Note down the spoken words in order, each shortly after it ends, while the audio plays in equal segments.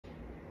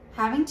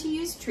Having to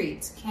use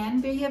treats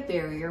can be a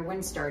barrier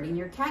when starting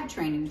your cat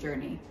training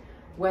journey.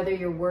 Whether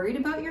you're worried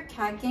about your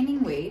cat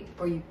gaining weight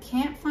or you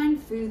can't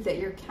find food that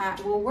your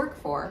cat will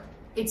work for,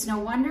 it's no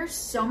wonder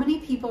so many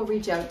people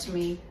reach out to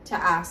me to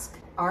ask,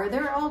 are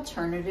there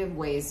alternative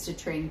ways to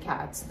train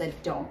cats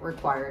that don't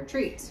require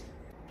treats?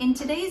 In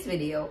today's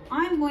video,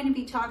 I'm going to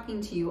be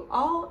talking to you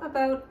all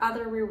about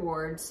other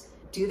rewards.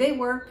 Do they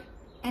work?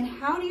 And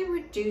how do you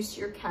reduce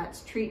your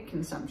cat's treat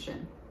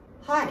consumption?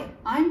 Hi,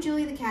 I'm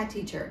Julie the cat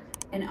teacher,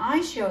 and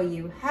I show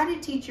you how to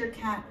teach your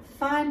cat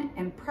fun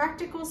and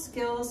practical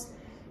skills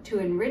to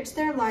enrich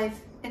their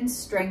life and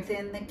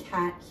strengthen the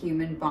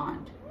cat-human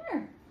bond.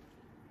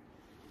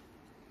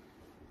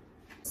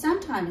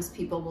 Sometimes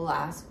people will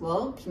ask,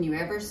 well, can you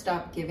ever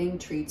stop giving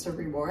treats or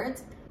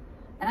rewards?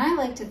 And I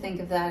like to think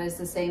of that as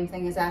the same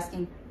thing as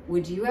asking,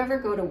 would you ever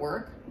go to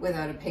work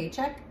without a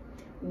paycheck?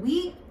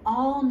 We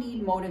all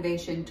need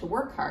motivation to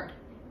work hard,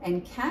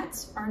 and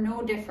cats are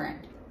no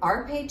different.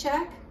 Our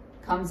paycheck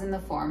comes in the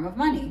form of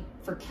money.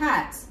 For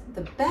cats,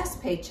 the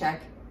best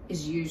paycheck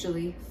is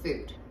usually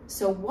food.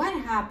 So what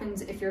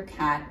happens if your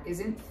cat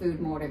isn't food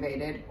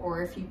motivated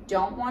or if you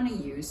don't want to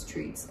use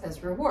treats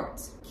as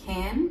rewards?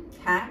 Can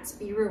cats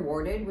be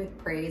rewarded with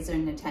praise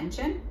and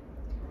attention?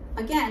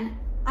 Again,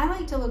 I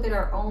like to look at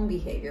our own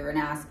behavior and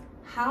ask,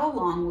 how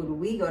long would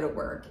we go to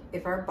work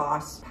if our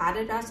boss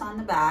patted us on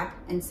the back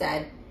and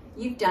said,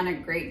 "You've done a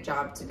great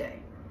job today"?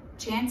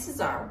 Chances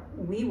are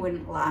we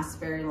wouldn't last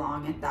very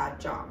long at that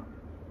job.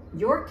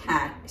 Your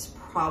cat is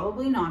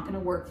probably not going to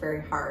work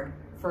very hard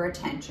for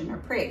attention or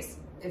praise.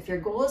 If your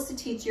goal is to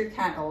teach your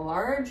cat a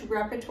large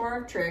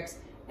repertoire of tricks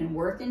and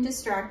work in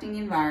distracting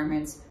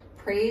environments,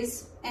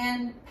 praise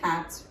and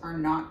pats are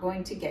not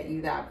going to get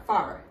you that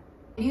far.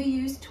 Can you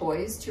use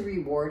toys to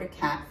reward a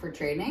cat for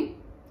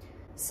training?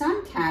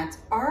 Some cats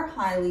are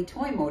highly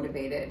toy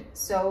motivated,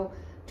 so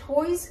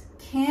toys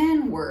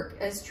can work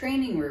as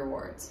training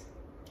rewards,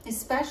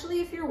 especially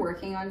if you're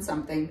working on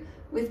something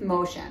with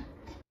motion.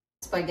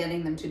 By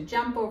getting them to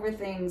jump over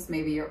things,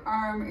 maybe your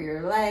arm or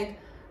your leg,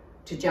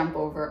 to jump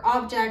over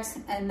objects,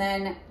 and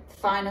then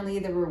finally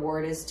the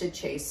reward is to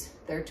chase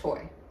their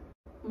toy.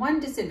 One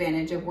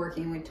disadvantage of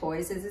working with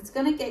toys is it's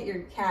going to get your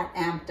cat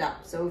amped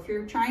up. So if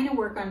you're trying to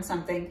work on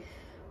something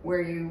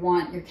where you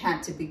want your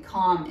cat to be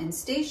calm and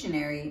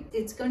stationary,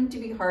 it's going to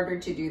be harder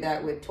to do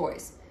that with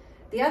toys.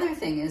 The other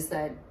thing is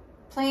that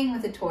playing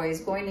with a toy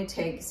is going to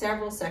take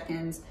several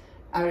seconds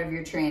out of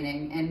your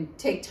training and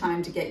take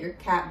time to get your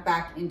cat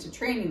back into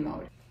training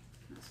mode.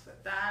 Let's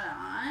put that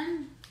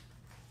on.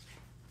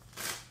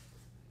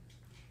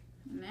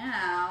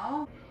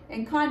 Now,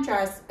 in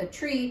contrast, a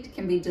treat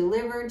can be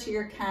delivered to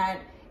your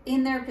cat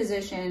in their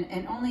position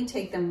and only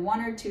take them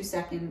 1 or 2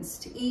 seconds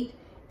to eat,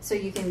 so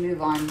you can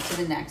move on to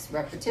the next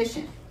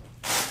repetition.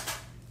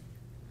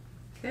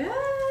 Good.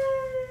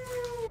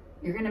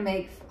 You're going to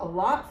make a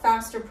lot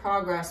faster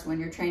progress when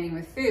you're training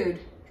with food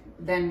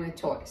than with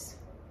toys.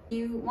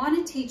 You want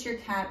to teach your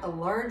cat a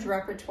large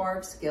repertoire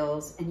of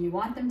skills and you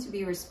want them to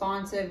be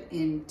responsive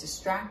in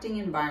distracting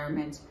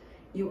environments.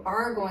 You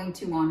are going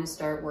to want to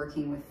start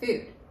working with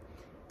food.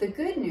 The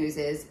good news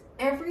is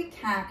every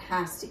cat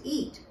has to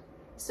eat.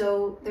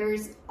 So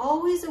there's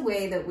always a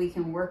way that we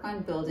can work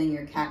on building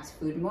your cat's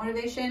food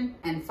motivation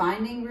and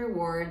finding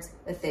rewards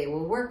that they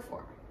will work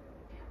for.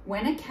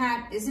 When a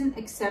cat isn't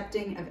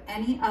accepting of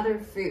any other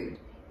food,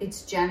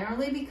 it's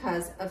generally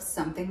because of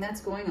something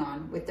that's going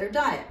on with their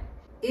diet.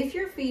 If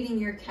you're feeding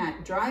your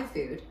cat dry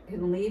food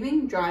and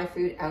leaving dry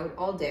food out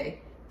all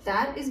day,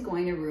 that is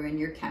going to ruin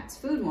your cat's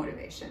food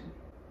motivation.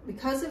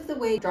 Because of the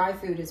way dry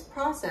food is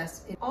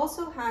processed, it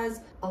also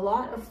has a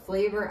lot of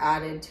flavor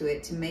added to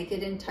it to make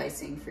it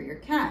enticing for your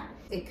cat.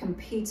 It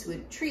competes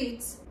with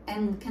treats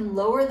and can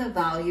lower the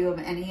value of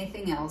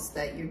anything else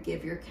that you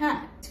give your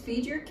cat.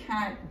 Feed your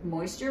cat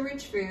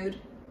moisture-rich food,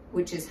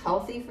 which is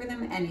healthy for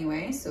them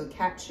anyway, so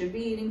cats should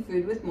be eating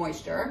food with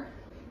moisture,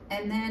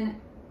 and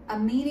then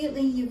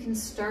immediately you can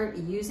start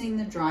using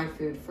the dry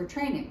food for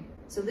training.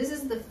 So this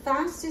is the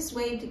fastest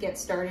way to get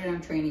started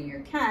on training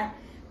your cat,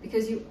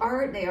 because they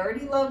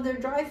already love their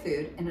dry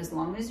food, and as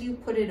long as you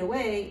put it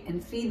away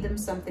and feed them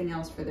something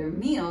else for their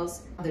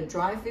meals, the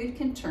dry food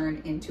can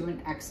turn into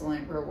an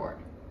excellent reward.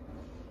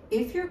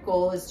 If your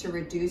goal is to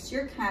reduce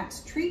your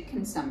cat's treat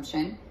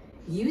consumption,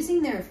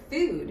 using their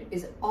food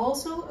is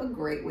also a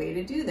great way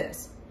to do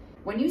this.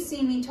 When you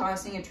see me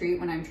tossing a treat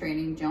when I'm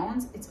training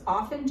Jones, it's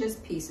often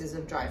just pieces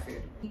of dry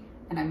food,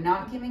 and I'm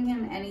not giving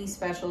him any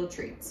special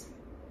treats.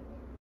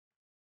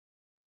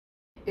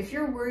 If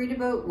you're worried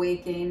about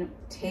weight gain,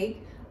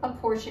 take a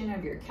portion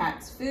of your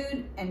cat's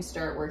food and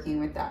start working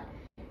with that.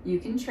 You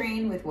can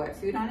train with wet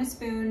food on a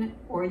spoon,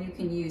 or you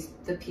can use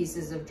the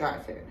pieces of dry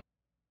food.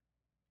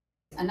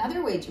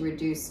 Another way to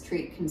reduce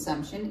treat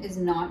consumption is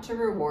not to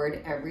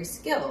reward every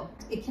skill.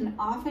 It can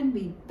often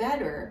be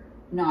better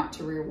not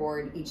to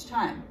reward each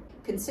time.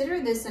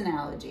 Consider this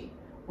analogy.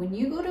 When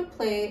you go to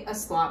play a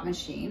slot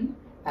machine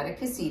at a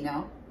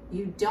casino,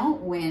 you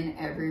don't win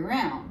every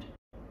round.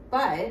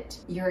 but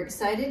you're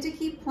excited to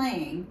keep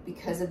playing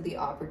because of the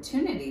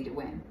opportunity to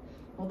win.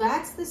 Well,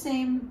 that's the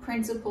same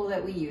principle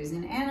that we use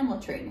in animal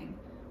training.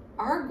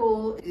 Our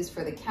goal is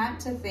for the cat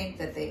to think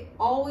that they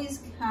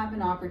always have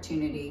an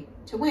opportunity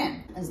to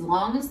win. As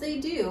long as they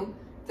do,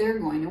 they're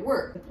going to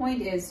work. The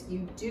point is,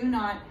 you do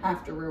not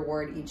have to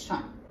reward each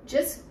time.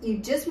 You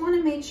just want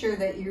to make sure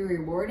that you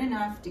reward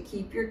enough to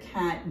keep your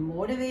cat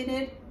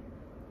motivated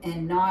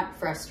and not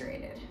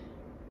frustrated.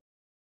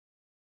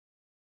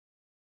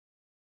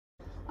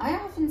 I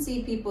often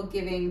see people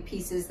giving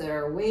pieces that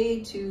are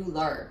way too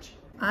large.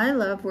 I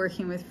love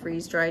working with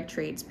freeze-dried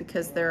treats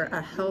because they're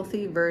a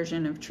healthy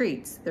version of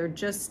treats. They're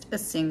just a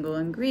single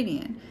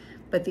ingredient.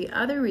 But the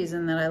other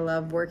reason that I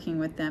love working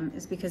with them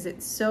is because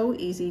it's so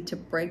easy to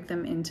break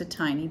them into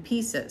tiny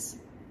pieces.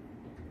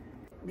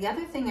 The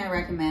other thing I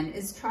recommend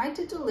is try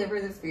to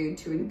deliver the food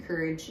to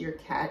encourage your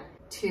cat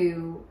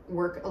to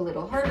work a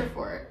little harder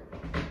for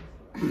it.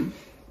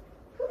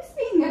 Who's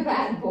being a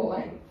bad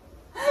boy?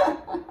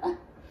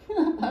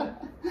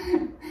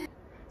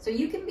 So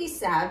you can be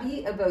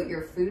savvy about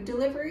your food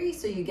delivery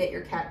so you get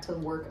your cat to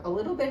work a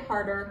little bit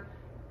harder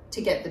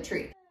to get the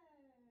treat.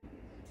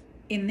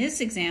 In this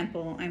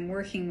example, I'm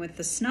working with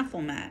the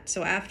snuffle mat.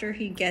 So after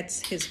he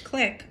gets his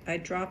click, I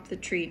drop the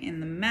treat in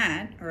the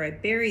mat, or I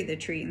bury the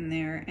treat in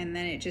there, and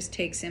then it just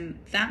takes him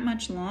that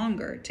much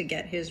longer to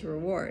get his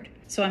reward.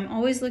 So I'm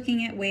always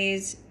looking at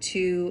ways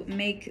to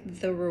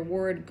make the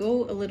reward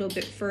go a little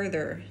bit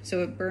further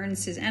so it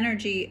burns his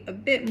energy a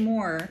bit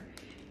more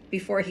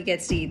before he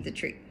gets to eat the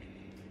treat.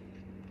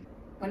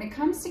 When it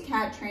comes to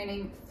cat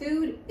training,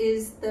 food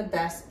is the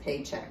best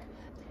paycheck,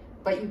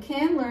 but you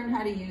can learn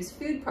how to use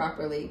food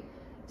properly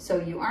so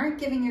you aren't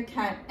giving your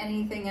cat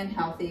anything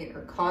unhealthy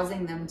or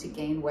causing them to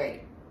gain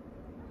weight.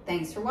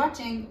 Thanks for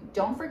watching.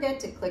 Don't forget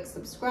to click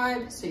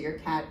subscribe so your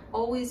cat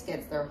always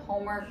gets their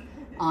homework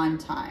on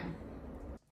time.